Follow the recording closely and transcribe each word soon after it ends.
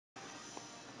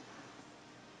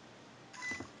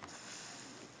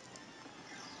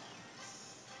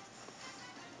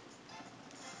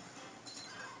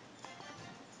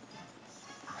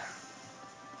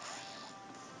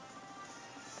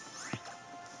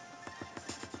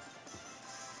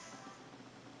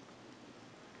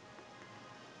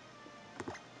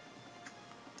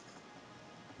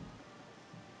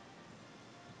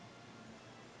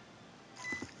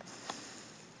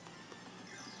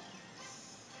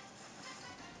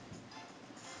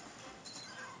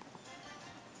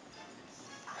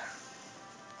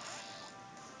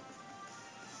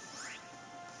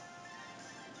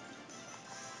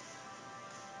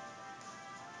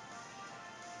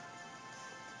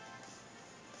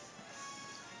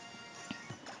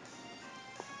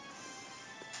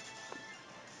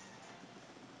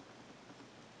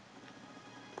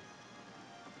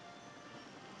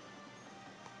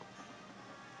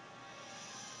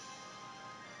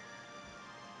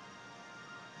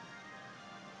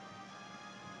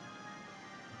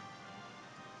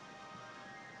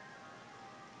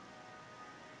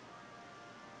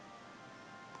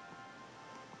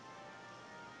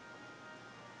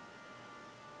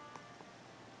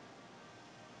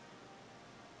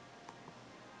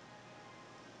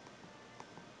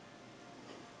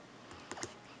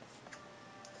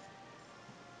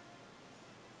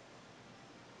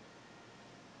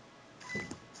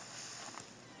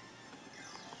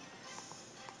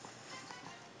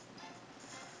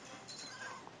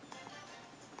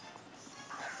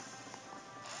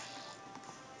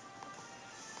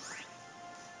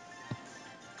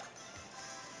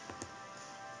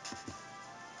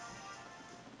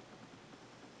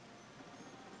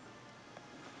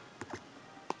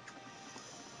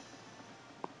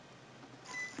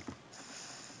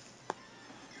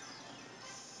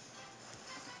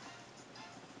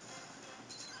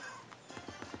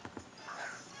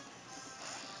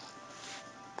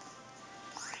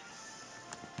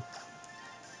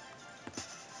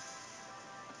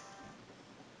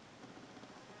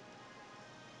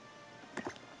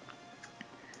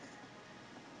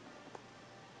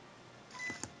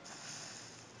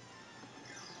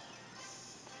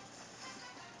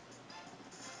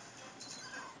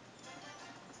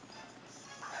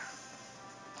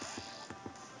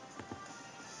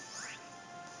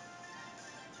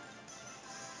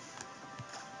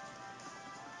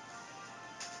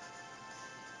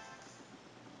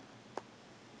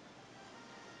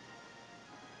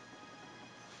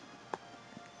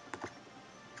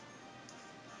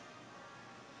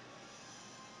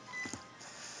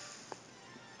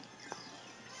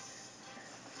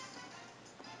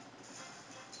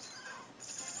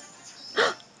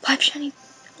live shiny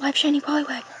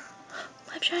Poliwag.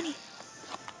 Live shiny.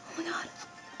 Oh my god.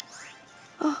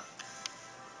 Oh,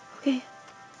 okay.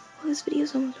 Well, this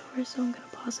video's almost over, so I'm gonna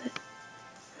pause it,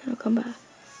 and I'll come back.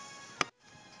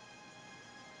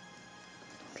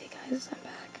 Okay guys, I'm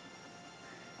back.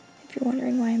 If you're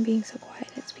wondering why I'm being so quiet,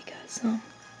 it's because,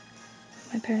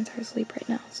 my parents are asleep right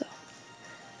now, so.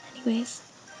 Anyways,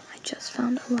 I just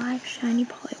found a live shiny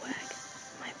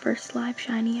Poliwag. My first live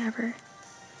shiny ever.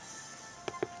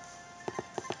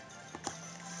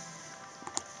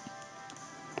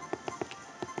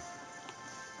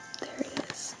 There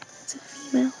it is. It's a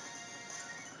female.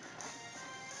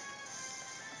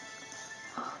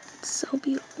 Oh, it's so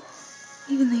beautiful.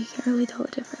 Even though you can't really tell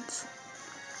the difference.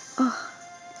 Oh,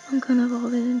 I'm gonna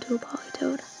evolve it into a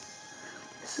Politoad.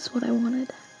 This is what I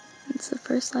wanted. It's the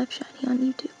first live shiny on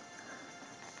YouTube.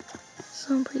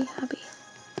 So I'm pretty happy.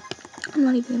 I'm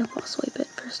not even gonna ball swipe it.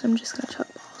 First I'm just gonna chuck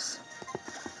balls.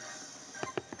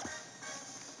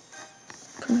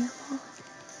 Premier ball.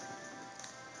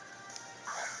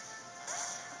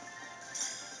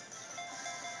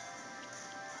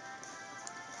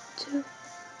 Two.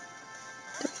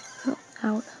 Three. Oh,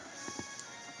 out.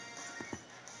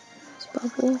 Nose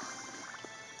bubble.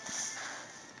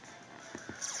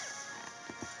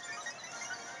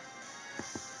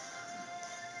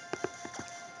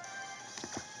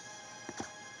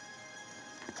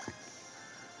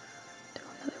 Throw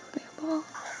another premier ball.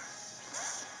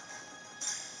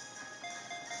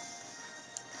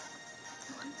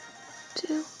 One,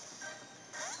 two.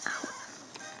 Out.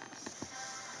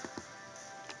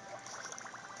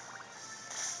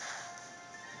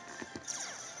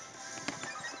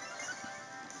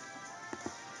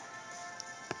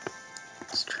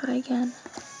 Let's try again.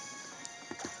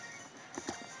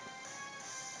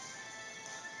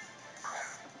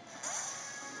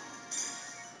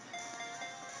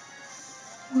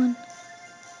 One.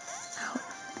 Out.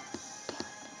 Damn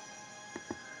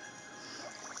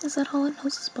it. Is that all it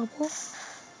knows is bubble?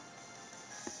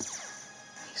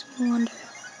 Makes me wonder.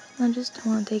 I just don't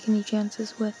want to take any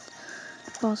chances with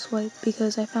ball swipe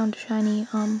because I found a shiny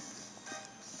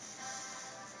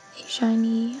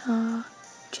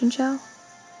Chinchou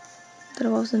that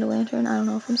evolves into Lantern. I don't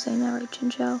know if I'm saying that right,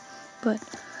 Chinchou, but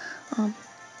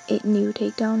it knew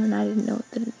takedown and I didn't know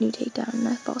that it knew takedown, and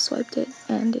I ball swiped it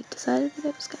and it decided that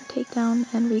it was going to take down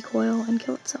and recoil and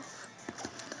kill itself.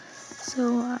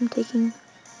 So I'm taking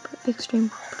extreme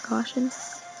precaution.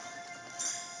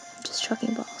 I'm just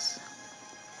chucking balls.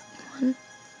 1,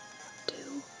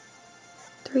 2,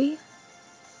 3.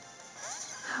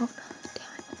 Out.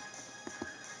 Damn it.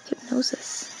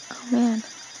 Hypnosis. Oh man.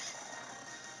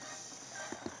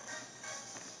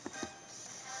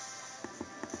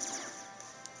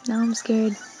 Now I'm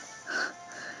scared.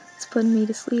 It's putting me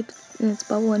to sleep and it's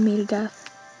bubbling me to death.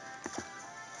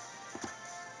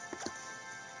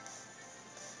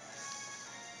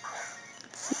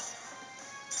 Let's see.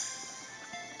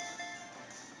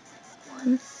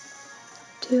 1,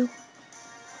 2,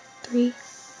 3.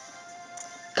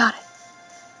 Got it.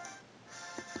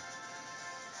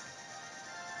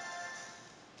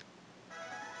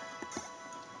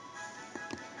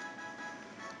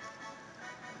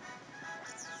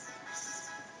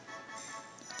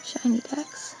 Shiny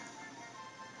Dex.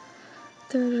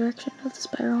 The direction of the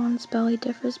spiral on its belly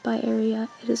differs by area.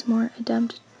 It is more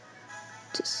adept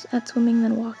at swimming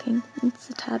than walking. It's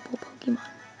a tadpole Pokemon.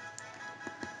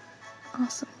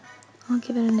 Awesome. I'll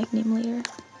give it a nickname later.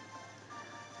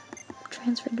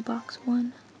 Transferred to box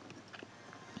 1.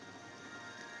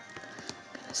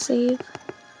 Gonna save.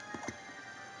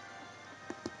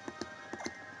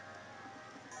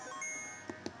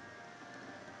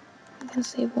 I'm gonna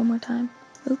save one more time.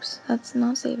 Oops, that's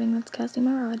not saving, that's casting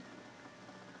my rod.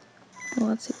 Well,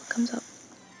 let's see what comes up.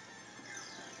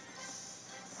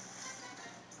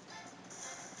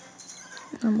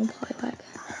 Normal Poliwag.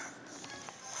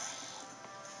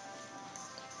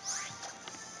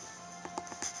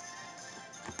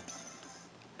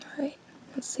 Alright,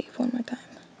 let's save one more time.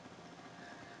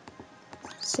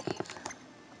 Save.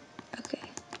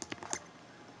 Okay.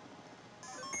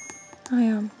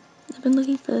 I've been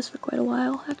looking for this for quite a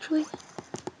while, actually.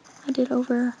 I did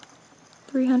over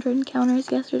 300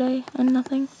 encounters yesterday and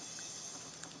nothing.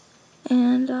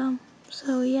 And,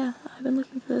 so yeah, I've been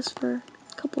looking for this for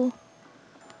a couple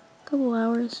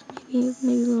hours, maybe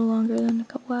a little longer than a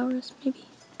couple hours, maybe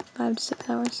 5 to 6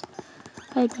 hours.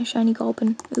 I had my shiny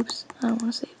Gulpin. Oops, I don't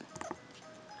want to save.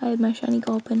 I had my shiny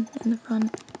Gulpin in the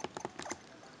front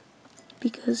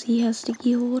because he has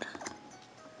sticky hold.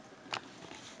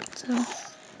 So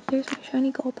there's my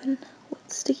shiny Gulpin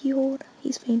with sticky hold.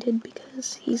 He's fainted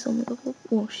because he's only level,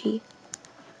 well, she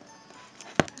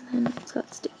and it's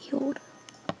got sticky hold.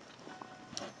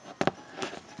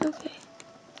 Okay,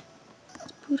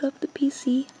 let's boot up the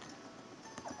PC.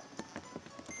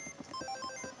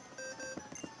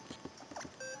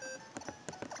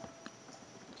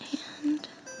 And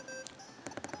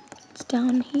it's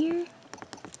down here.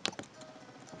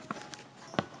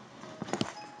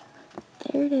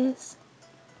 There it is.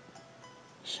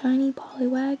 Shiny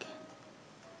Poliwag.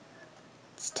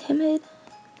 It's timid,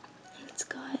 and it's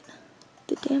got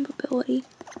the damp ability.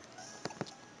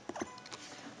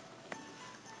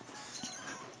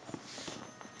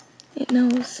 It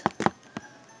knows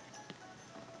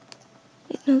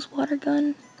water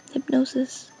gun,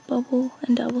 hypnosis, bubble,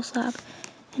 and double slap,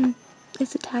 and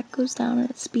its attack goes down and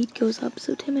its speed goes up,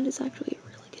 so timid is actually a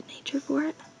really good nature for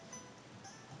it.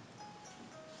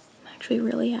 I'm actually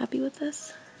really happy with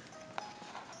this.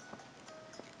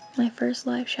 My first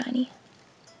live shiny.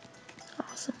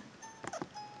 Awesome.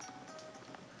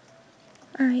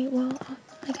 Alright, well,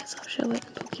 I guess I'll show it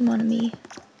in Pokemon Me.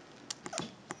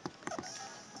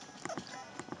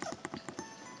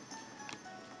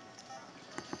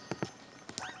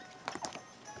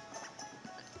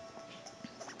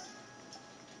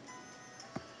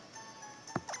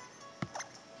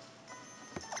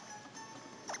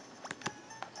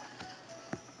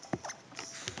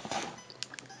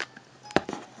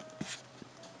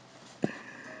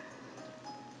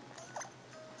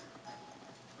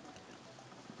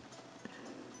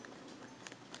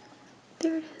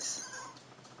 There it is.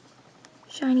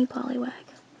 Shiny Poliwag.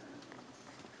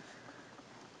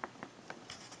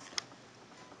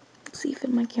 Let's see if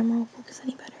my camera will focus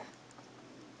any better.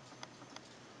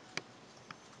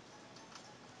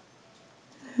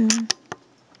 No,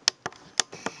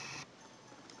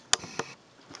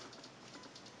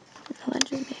 that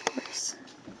just made it worse.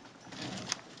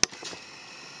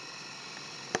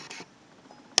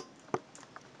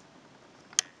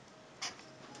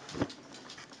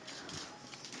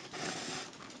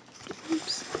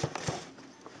 Oops.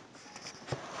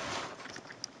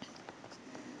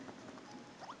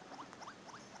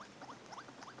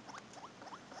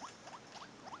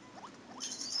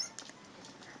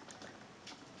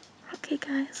 Okay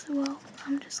guys, well,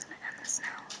 I'm just gonna end this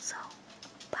now, so